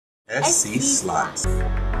SC Slots. Look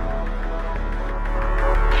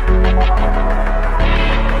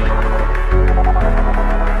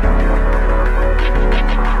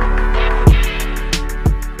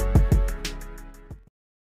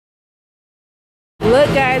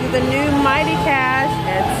guys, the new Mighty Cash.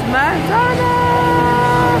 It's Madonna.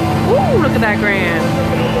 Ooh, look at that grand.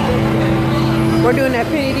 We're doing that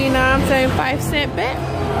penny denom, saying 5-cent bet.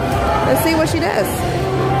 Let's see what she does.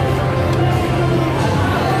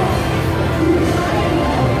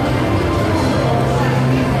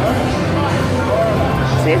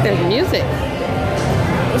 See if there's music.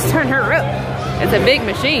 Let's turn her up. It's a big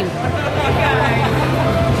machine. Can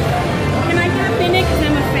I get a minute? Because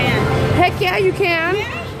I'm a fan. Heck yeah, you can.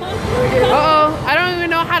 Uh-oh, I don't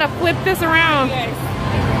even know how to flip this around. I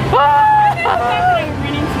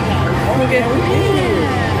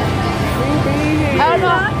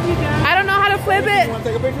don't know how to flip it. You want to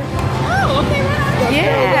take a picture? Oh, okay, right.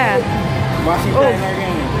 Yeah. While she's playing her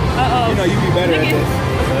game. You know, you be better at this.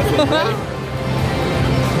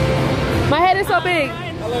 My head is so big.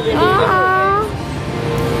 I love you.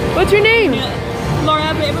 What's your name?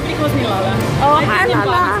 Laura, but everybody calls me Lala. Oh, I've hi, seen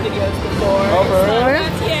Lala. Bobby's videos before. Oh, for real?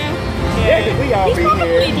 Yeah, because we all He's be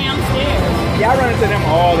probably here. downstairs. Yeah, I run into them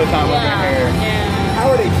all the time up in here. Yeah.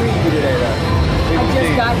 How are they treating you today, though? I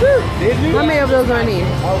just got Did you? How many of those are need?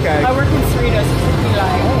 Okay. I work in Cerritos, so it took me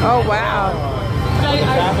like. Oh, wow. But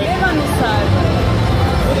I live on this side.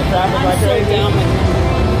 Was the traffic I'm like so crazy? down with it.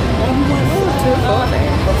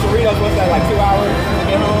 From Cerritos, what's that, like 2 hours to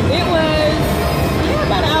get home? It was,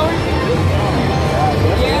 about an hour.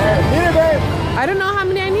 Yeah. Get it, babe. I don't know how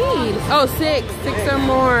many I need. Oh, 6 or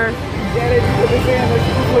more. Yeah, they put this in. This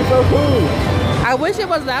looks so cool. I wish it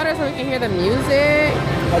was louder so we can hear the music.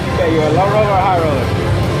 How'd you say? You a low roller or a high roller?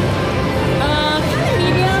 Kind of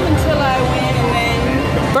medium until I win, and then.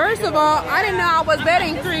 First of all, I didn't know I was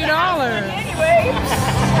betting $3. Anyway.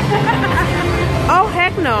 Oh,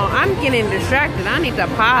 heck no. I'm getting distracted. I need to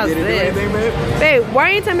pause Did it do this. anything, babe? Babe, why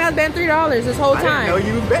ain't you telling me I was betting $3 this whole I didn't know time?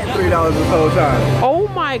 you bet $3 this whole time. Oh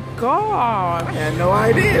my god. I had no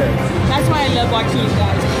idea. That's why I love watching you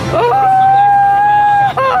guys. Oh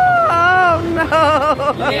no.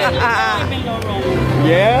 Yeah, I've been low rolling.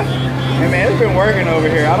 Yeah? Hey man, it's been working over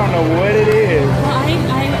here. I don't know what it is.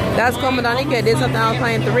 Well, That's cool, Madonna. You did something. I was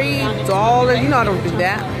playing $3. You know I don't do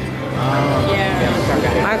that.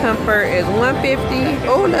 Yeah. My comfort is 150.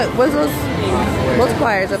 Oh look, what's those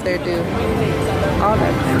multipliers up there do? All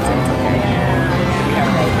that nonsense. Okay.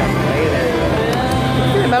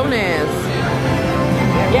 Bonus.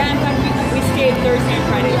 Yeah, in fact, we stayed Thursday and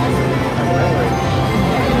Friday last week.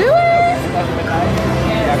 Do it.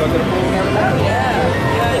 Gotta go to the pool and everything?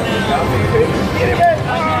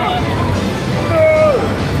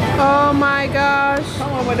 Oh my gosh.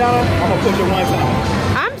 Come on, Madonna. I'm gonna push it one time.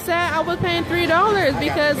 I'm sad I was paying $3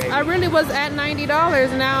 because I really was at $90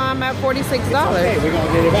 and now I'm at $46. Hey, we're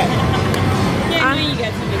gonna get it back. Yeah, I know you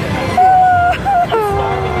guys can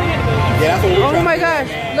Yeah, that's what we're Oh trying my to do, gosh.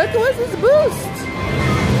 man. Look, what's this boost?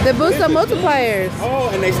 The boost of multipliers. Oh,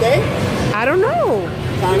 and they stay? I don't know.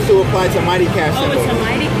 Time to apply to Mighty Cash Oh, symbol. it's a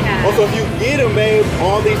Mighty Cash. Also, if you get them, babe,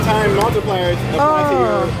 all these time multipliers apply to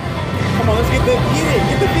your... Come on, let's get the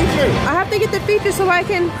feature. I have to get the feature so I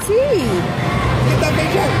can see. Get that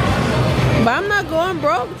feature. But I'm not going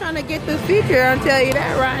broke trying to get this feature. I'll tell you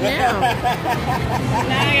that right now.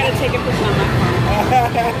 Now I gotta take a picture on my phone.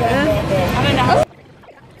 I'm in the house.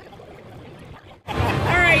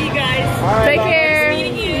 Alright, you guys. All right, Take bye. care. Nice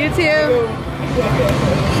meeting you. You too.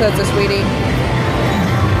 Such a sweetie.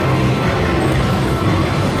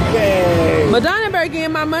 Yay. Madonna better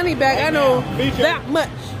get my money back. I know Feature. that much.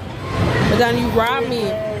 Madonna, you robbed me.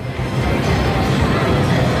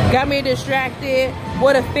 Got me distracted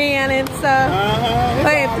with a fan and stuff.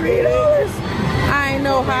 Paying $3. I ain't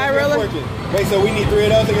no high roller. Wait, so we need 3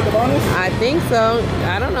 of those to get the bonus? I think so.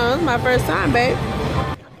 I don't know. It's my first time, babe.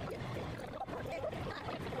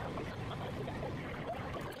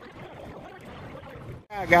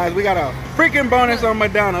 Alright guys, we got a freaking bonus on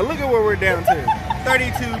Madonna. Look at what we're down to.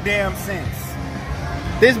 32 damn cents.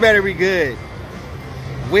 This better be good.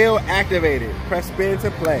 Wheel activated. Press spin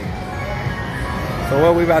to play. So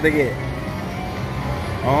what we about to get?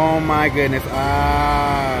 Oh my goodness.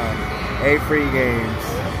 8 free games.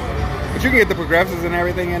 But you can get the progressives and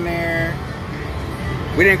everything in there.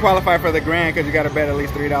 We didn't qualify for the grand because you got to bet at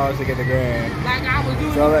least $3 to get the grand. Like I was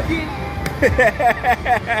doing So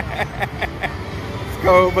it's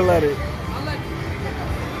cold-blooded.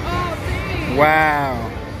 Wow.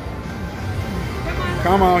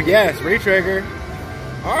 Come on, yes, retrigger.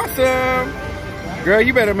 Awesome. Girl,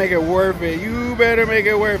 you better make it worth it. You better make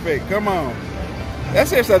it worth it. Come on. That's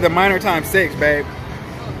just the minor times 6, babe.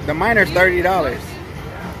 The minor's $30.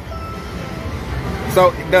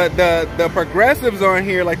 So the progressives on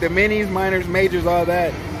here, like the minis, minors, majors, all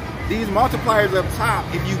that, these multipliers up top,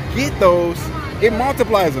 if you get those, it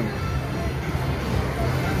multiplies them.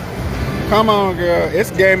 Come on, girl. This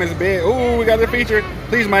game is big. Ooh, we got the feature.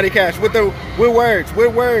 Please, Mighty Cash. With words. No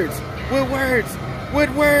words.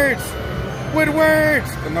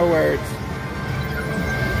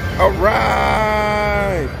 All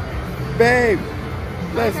right. Babe,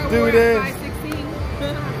 let's do this.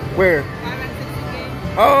 Where?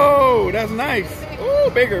 Oh, that's nice. Ooh,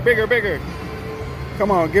 bigger.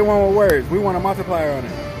 Come on, get one with words. We want a multiplier on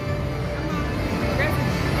it.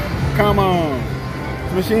 Come on.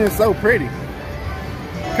 This machine is so pretty.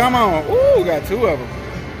 Come on. Ooh, got 2 of them.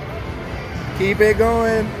 Keep it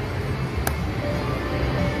going.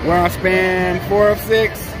 We're on spend 4 of 6.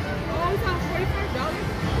 Oh, it's on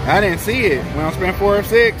 $45. I didn't see it. We're on spend 4 of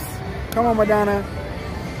 6. Come on, Madonna.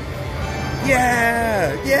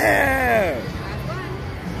 Yeah.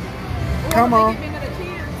 Come on.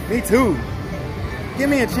 Me too. Give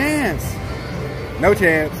me a chance. No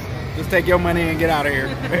chance. Just take your money and get out of here.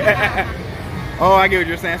 Oh, I get what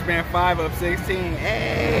you're saying. Spend 5 of 16.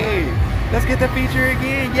 Hey, let's get the feature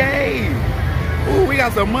again. Yay. Ooh, we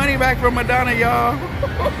got some money back from Madonna, y'all.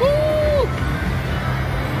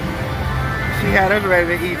 She had us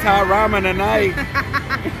ready to eat Thai ramen tonight.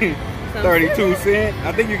 32 cents.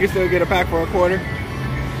 I think you can still get a pack for $0.25.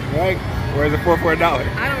 Right? Or is it $4 for $1?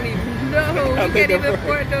 I don't even know. We can't even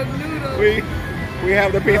afford those noodles. We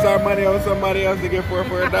have to piece our money on somebody else to get $4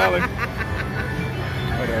 for $1.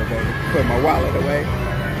 Whatever, baby. Put my wallet away. Oh,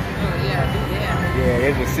 yeah. Yeah,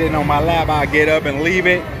 it's just sitting on my lap. I'll get up and leave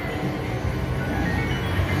it.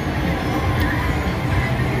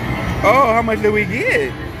 Oh, how much did we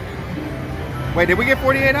get? Wait, did we get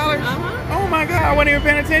 $48? Oh my God, I wasn't even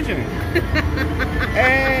paying attention.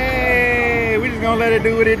 Hey, we just gonna let it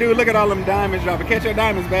do what it do. Look at all them diamonds dropping. Catch your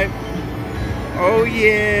diamonds, babe. Oh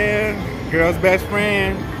yeah, girl's best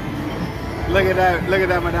friend. Look at that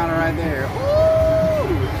Madonna right there.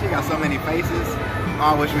 Ooh, she got so many faces.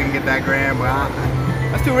 Oh, I wish we can get that grand, but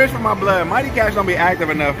that's too rich for my blood. Mighty Cash don't be active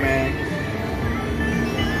enough, man.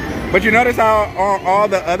 But you notice how on all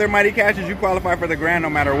the other Mighty Cashes you qualify for the grand no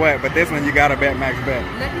matter what, but this one you gotta bet max bet.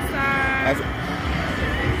 Lucky star.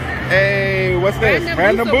 Hey, what's this?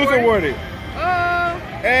 Random boost awarded. Oh.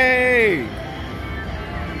 Hey.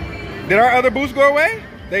 Did our other boosts go away?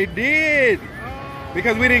 They did.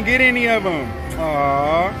 Because we didn't get any of them.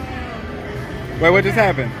 Aww. Wait, what just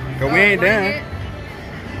happened? Cause we ain't done.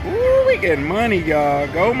 Ooh, we getting money, y'all.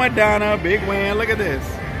 Go Madonna, big win. Look at this.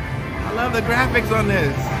 I love the graphics on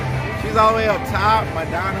this. She's all the way up top,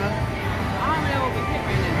 Madonna. I don't know what we hit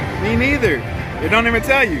right now. Me neither. It don't even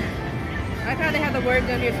tell you. I thought they had the words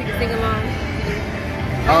on here so you can sing along.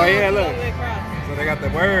 Oh yeah, look. All the way across. So they got the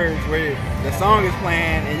words where the song is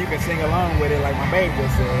playing and you can sing along with it like my babe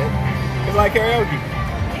just said. It's like karaoke.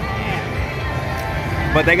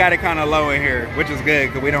 Yeah. But they got it kind of low in here, which is good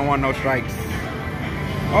because we don't want no strikes.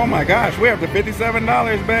 Oh my gosh, we're up to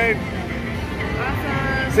 $57, babe.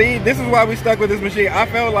 Awesome. See, this is why we stuck with this machine. I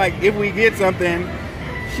felt like if we get something,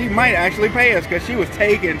 she might actually pay us because she was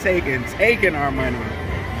taking our money.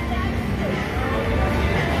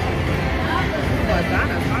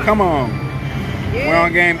 Come on. Yeah. We're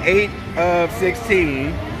on game 8 of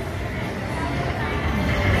 16.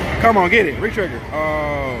 Come on, get it. Re-trigger.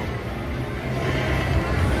 Oh.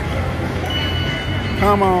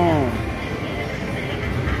 Come on.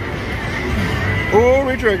 Oh,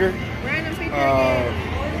 re-trigger. Random feature again.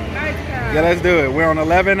 Yeah, let's do it. We're on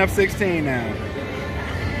 11 of 16 now.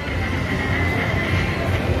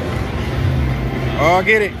 Oh,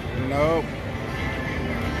 get it. Nope.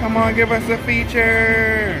 Come on, give us a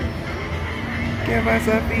feature. Give us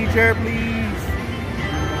a feature, please.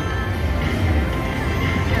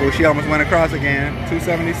 Oh, she almost went across again.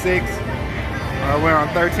 276. We're on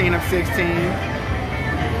 13 of 16.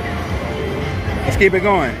 Let's keep it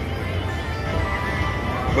going.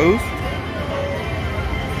 Boost.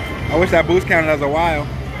 I wish that boost counted as a while.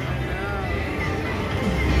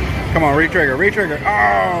 Come on, re-trigger, re-trigger.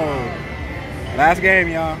 Oh! Last game,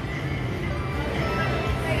 y'all.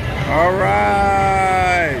 All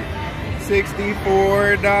right.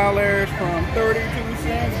 $64 from 32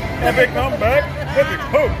 cents. Epic comeback. Epic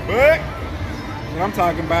comeback. That's what I'm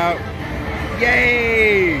talking about.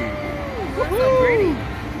 Yay! That's so pretty.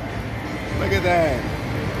 Look at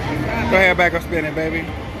that. Go ahead, back up spinning, baby.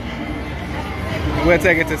 We'll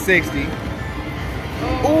take it to 60.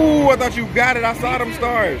 Ooh, I thought you got it. I saw them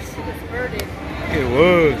stars. It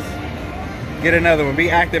was. Get another one. Be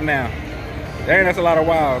active now. Dang, that's a lot of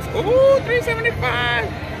wilds. Ooh,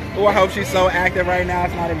 375. Ooh, I hope she's so active right now.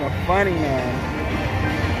 It's not even funny, man.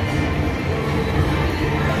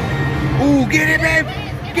 Ooh, get it, babe.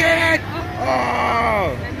 Get it.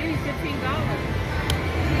 Oh.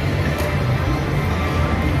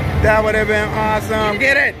 That would have been awesome.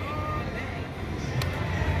 Get it.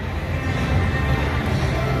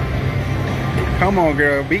 Come on,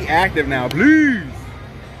 girl. Be active now, please.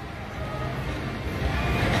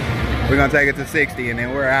 We're going to take it to 60 and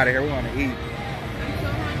then we're out of here. We want to eat.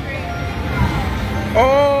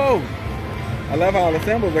 Oh! I love how the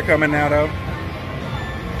symbols are coming now, though.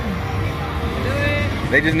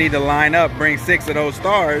 They just need to line up, bring 6 of those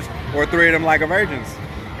stars or 3 of them like a virgins.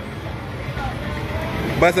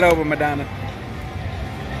 Bust it over, Madonna.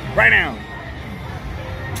 Right now.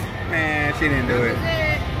 Man, she didn't do it.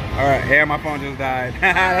 All right, yeah, my phone just died.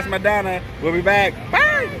 That's Madonna. We'll be back.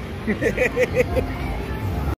 Bye.